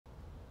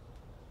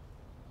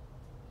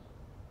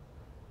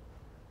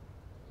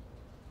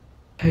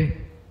Hey,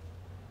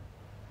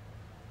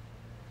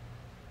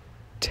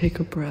 take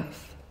a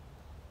breath.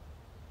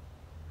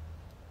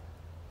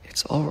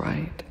 It's all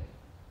right.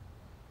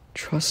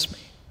 Trust me.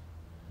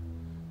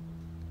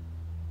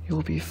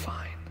 You'll be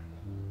fine.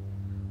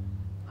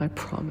 I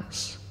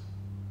promise.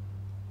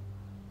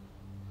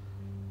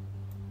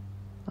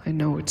 I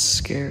know it's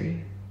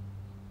scary,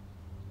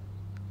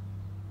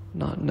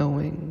 not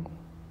knowing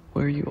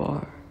where you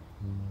are,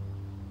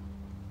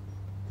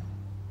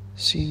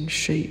 seeing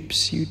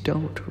shapes you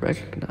don't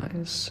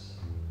recognize,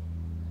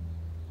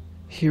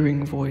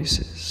 hearing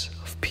voices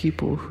of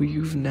people who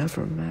you've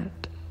never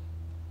met,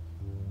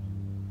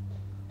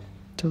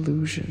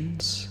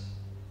 delusions.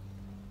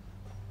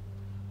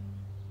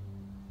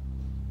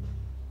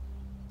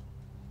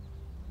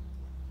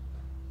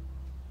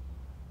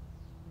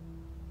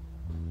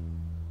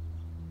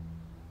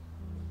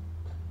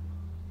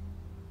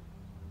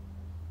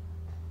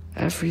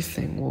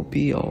 Everything will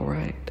be all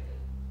right.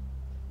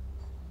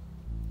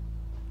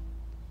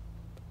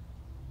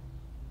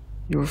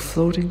 You're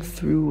floating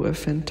through a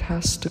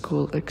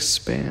fantastical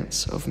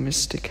expanse of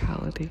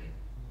mysticality,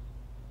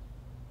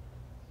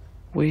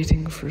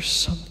 waiting for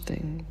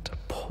something to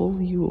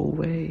pull you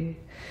away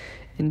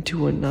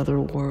into another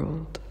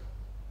world,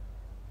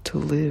 to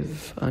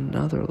live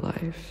another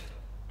life.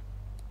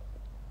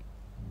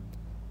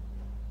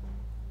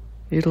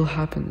 It'll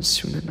happen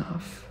soon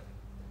enough.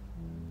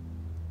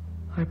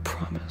 I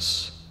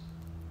promise.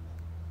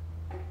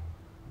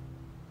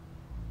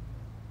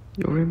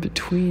 You're in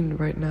between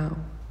right now,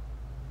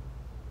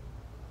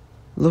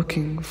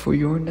 looking for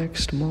your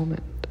next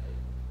moment.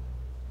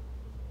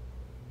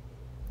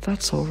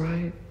 That's all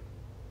right.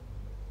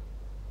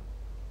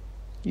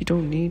 You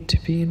don't need to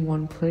be in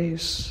one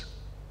place.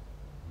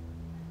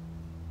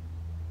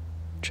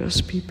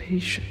 Just be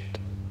patient.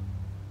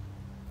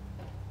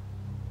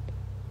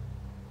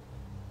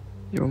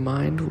 Your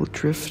mind will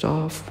drift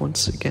off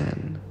once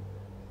again,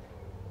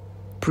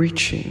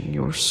 breaching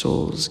your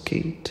soul's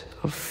gate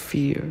of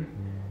fear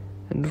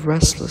and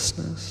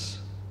restlessness.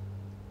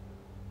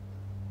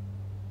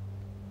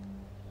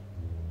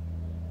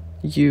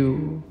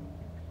 You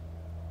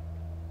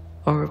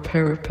are a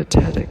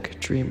peripatetic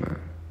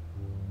dreamer,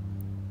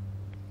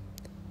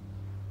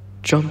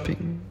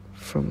 jumping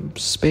from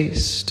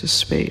space to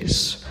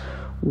space,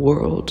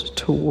 world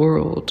to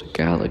world,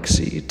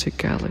 galaxy to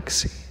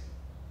galaxy.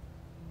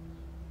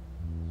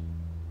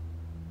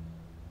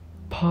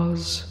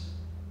 Pause.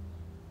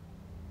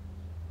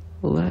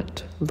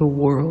 Let the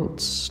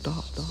world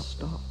stop.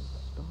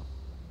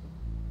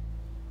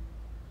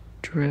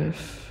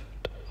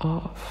 Drift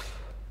off.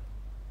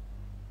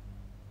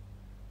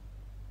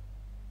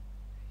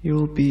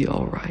 You'll be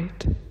all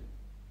right.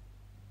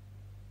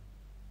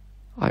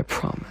 I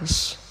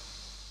promise.